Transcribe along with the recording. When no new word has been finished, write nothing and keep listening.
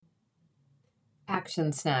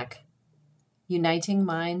Action Snack: Uniting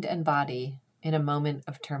Mind and Body in a Moment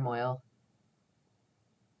of Turmoil.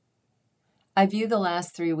 I view the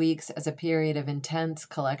last 3 weeks as a period of intense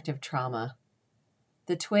collective trauma.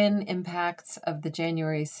 The twin impacts of the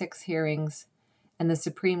January 6 hearings and the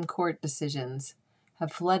Supreme Court decisions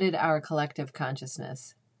have flooded our collective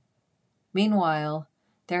consciousness. Meanwhile,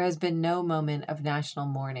 there has been no moment of national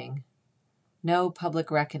mourning, no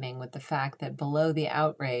public reckoning with the fact that below the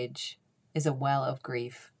outrage is a well of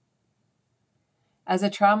grief. As a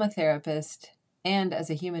trauma therapist and as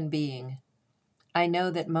a human being, I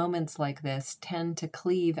know that moments like this tend to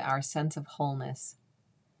cleave our sense of wholeness.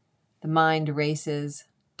 The mind races,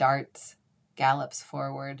 darts, gallops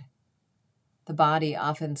forward. The body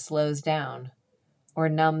often slows down, or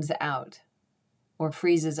numbs out, or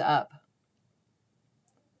freezes up.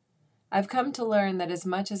 I've come to learn that as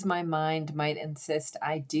much as my mind might insist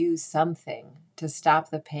I do something to stop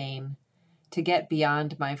the pain, to get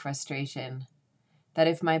beyond my frustration, that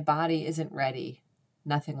if my body isn't ready,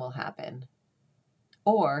 nothing will happen.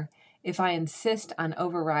 Or, if I insist on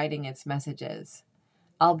overriding its messages,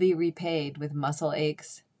 I'll be repaid with muscle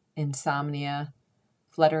aches, insomnia,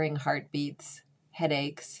 fluttering heartbeats,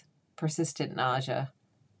 headaches, persistent nausea.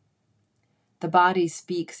 The body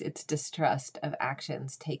speaks its distrust of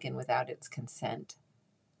actions taken without its consent.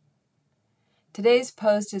 Today's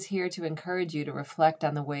post is here to encourage you to reflect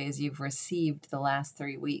on the ways you've received the last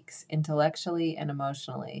 3 weeks, intellectually and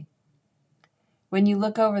emotionally. When you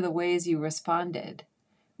look over the ways you responded,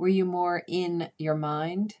 were you more in your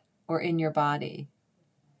mind or in your body?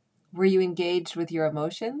 Were you engaged with your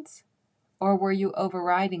emotions, or were you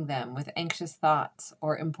overriding them with anxious thoughts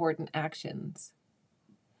or important actions?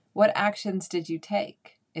 What actions did you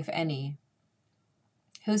take, if any?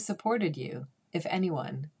 Who supported you, if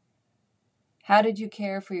anyone? How did you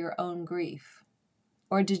care for your own grief?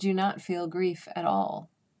 Or did you not feel grief at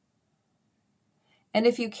all? And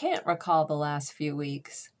if you can't recall the last few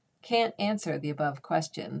weeks, can't answer the above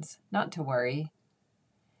questions, not to worry.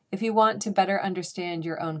 If you want to better understand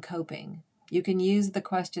your own coping, you can use the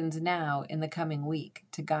questions now in the coming week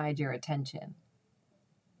to guide your attention.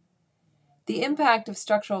 The impact of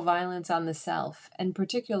structural violence on the self, and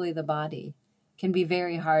particularly the body, can be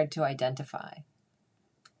very hard to identify.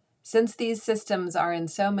 Since these systems are in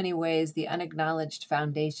so many ways the unacknowledged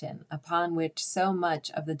foundation upon which so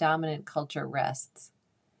much of the dominant culture rests,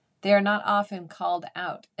 they are not often called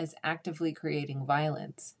out as actively creating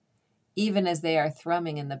violence, even as they are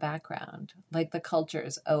thrumming in the background, like the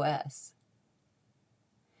culture's OS.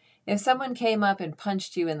 If someone came up and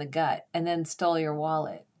punched you in the gut and then stole your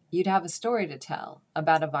wallet, you'd have a story to tell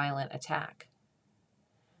about a violent attack.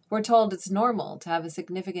 We're told it's normal to have a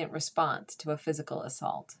significant response to a physical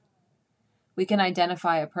assault. We can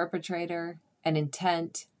identify a perpetrator, an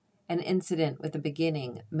intent, an incident with a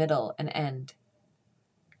beginning, middle, and end.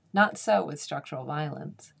 Not so with structural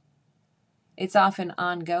violence. It's often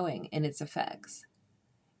ongoing in its effects.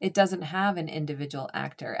 It doesn't have an individual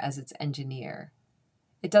actor as its engineer.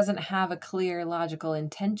 It doesn't have a clear logical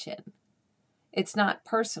intention. It's not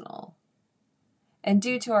personal. And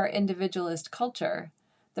due to our individualist culture,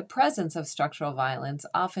 the presence of structural violence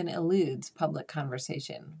often eludes public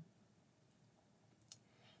conversation.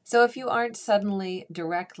 So if you aren't suddenly,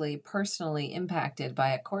 directly, personally impacted by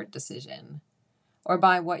a court decision, or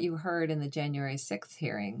by what you heard in the January 6th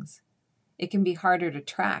hearings, it can be harder to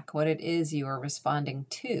track what it is you are responding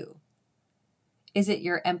to. Is it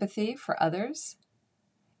your empathy for others?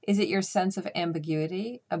 Is it your sense of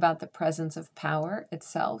ambiguity about the presence of power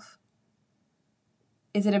itself?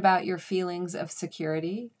 Is it about your feelings of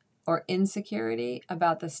security or insecurity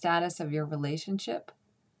about the status of your relationship,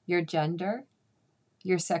 your gender,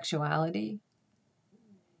 your sexuality?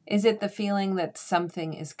 Is it the feeling that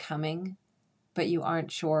something is coming, but you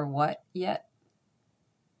aren't sure what yet?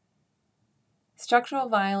 Structural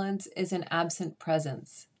violence is an absent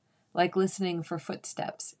presence, like listening for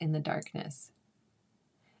footsteps in the darkness.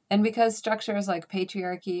 And because structures like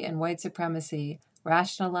patriarchy and white supremacy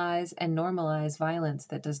rationalize and normalize violence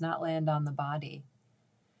that does not land on the body,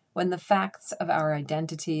 when the facts of our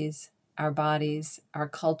identities, our bodies, our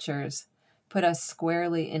cultures put us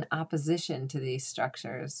squarely in opposition to these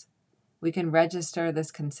structures, we can register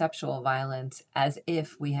this conceptual violence as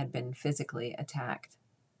if we had been physically attacked.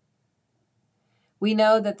 We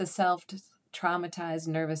know that the self-traumatized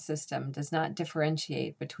nervous system does not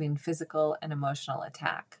differentiate between physical and emotional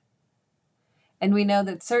attack. And we know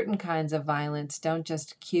that certain kinds of violence don't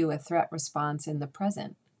just cue a threat response in the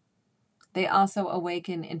present. They also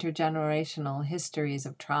awaken intergenerational histories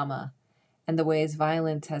of trauma and the ways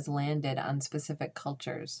violence has landed on specific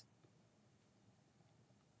cultures.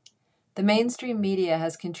 The mainstream media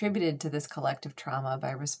has contributed to this collective trauma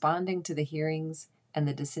by responding to the hearings and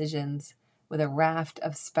the decisions with a raft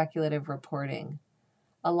of speculative reporting,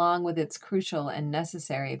 along with its crucial and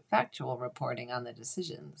necessary factual reporting on the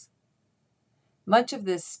decisions. Much of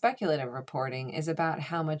this speculative reporting is about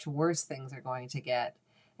how much worse things are going to get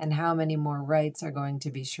and how many more rights are going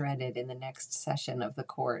to be shredded in the next session of the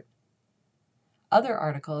court. Other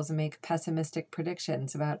articles make pessimistic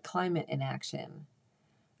predictions about climate inaction,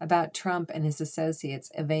 about Trump and his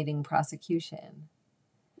associates evading prosecution,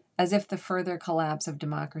 as if the further collapse of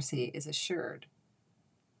democracy is assured.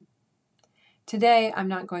 Today, I'm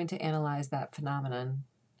not going to analyze that phenomenon.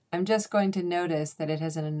 I'm just going to notice that it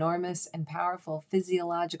has an enormous and powerful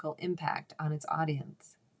physiological impact on its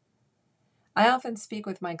audience. I often speak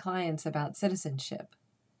with my clients about citizenship.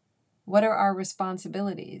 What are our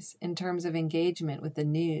responsibilities in terms of engagement with the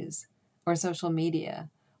news, or social media,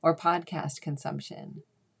 or podcast consumption?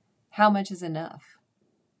 How much is enough?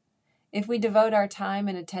 If we devote our time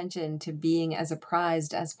and attention to being as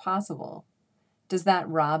apprised as possible, does that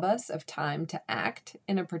rob us of time to act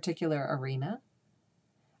in a particular arena?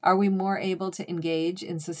 Are we more able to engage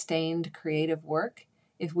in sustained creative work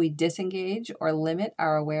if we disengage or limit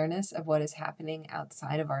our awareness of what is happening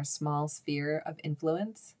outside of our small sphere of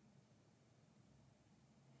influence?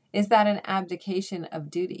 Is that an abdication of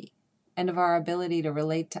duty and of our ability to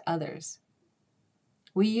relate to others?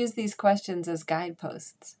 We use these questions as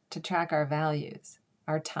guideposts to track our values,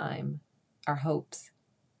 our time, our hopes.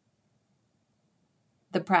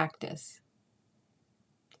 The practice.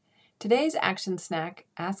 Today's action snack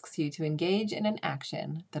asks you to engage in an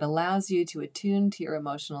action that allows you to attune to your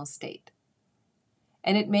emotional state.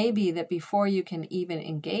 And it may be that before you can even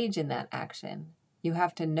engage in that action, you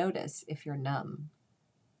have to notice if you're numb.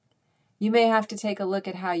 You may have to take a look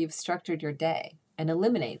at how you've structured your day and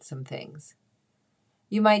eliminate some things.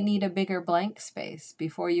 You might need a bigger blank space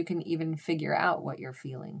before you can even figure out what you're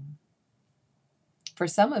feeling. For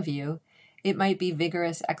some of you, it might be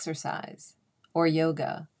vigorous exercise, or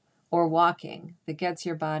yoga, or walking that gets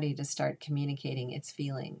your body to start communicating its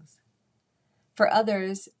feelings. For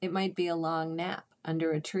others, it might be a long nap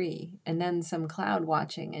under a tree and then some cloud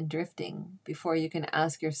watching and drifting before you can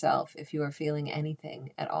ask yourself if you are feeling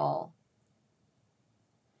anything at all.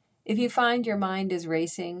 If you find your mind is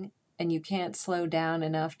racing and you can't slow down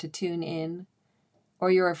enough to tune in, or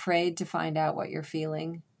you're afraid to find out what you're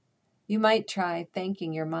feeling, you might try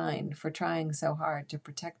thanking your mind for trying so hard to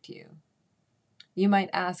protect you. You might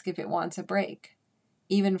ask if it wants a break,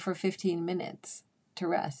 even for 15 minutes, to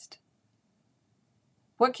rest.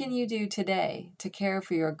 What can you do today to care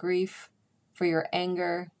for your grief, for your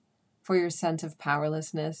anger, for your sense of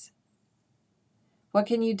powerlessness? What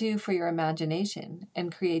can you do for your imagination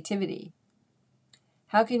and creativity?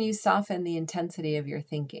 How can you soften the intensity of your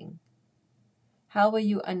thinking? How will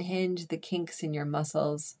you unhinge the kinks in your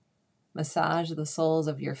muscles, massage the soles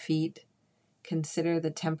of your feet, consider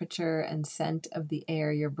the temperature and scent of the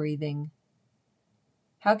air you're breathing?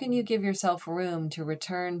 How can you give yourself room to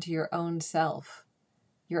return to your own self,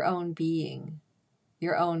 your own being,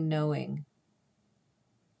 your own knowing?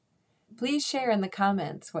 Please share in the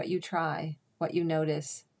comments what you try, what you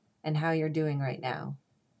notice, and how you're doing right now.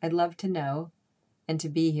 I'd love to know and to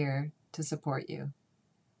be here to support you.